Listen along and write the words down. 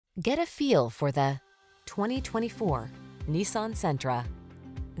Get a feel for the 2024 Nissan Sentra.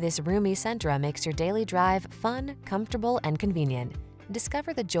 This roomy Sentra makes your daily drive fun, comfortable, and convenient.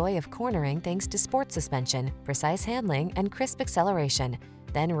 Discover the joy of cornering thanks to sport suspension, precise handling, and crisp acceleration.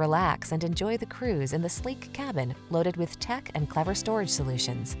 Then relax and enjoy the cruise in the sleek cabin loaded with tech and clever storage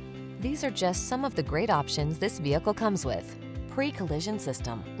solutions. These are just some of the great options this vehicle comes with: pre-collision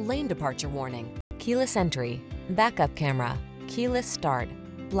system, lane departure warning, keyless entry, backup camera, keyless start,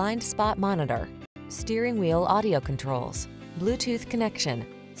 blind spot monitor, steering wheel audio controls, Bluetooth connection,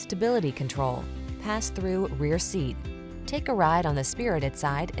 stability control, pass-through rear seat. Take a ride on the spirited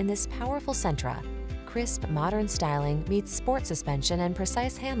side in this powerful Sentra. Crisp, modern styling meets sport suspension and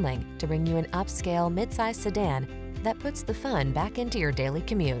precise handling to bring you an upscale midsize sedan that puts the fun back into your daily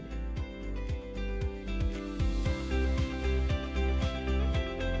commute.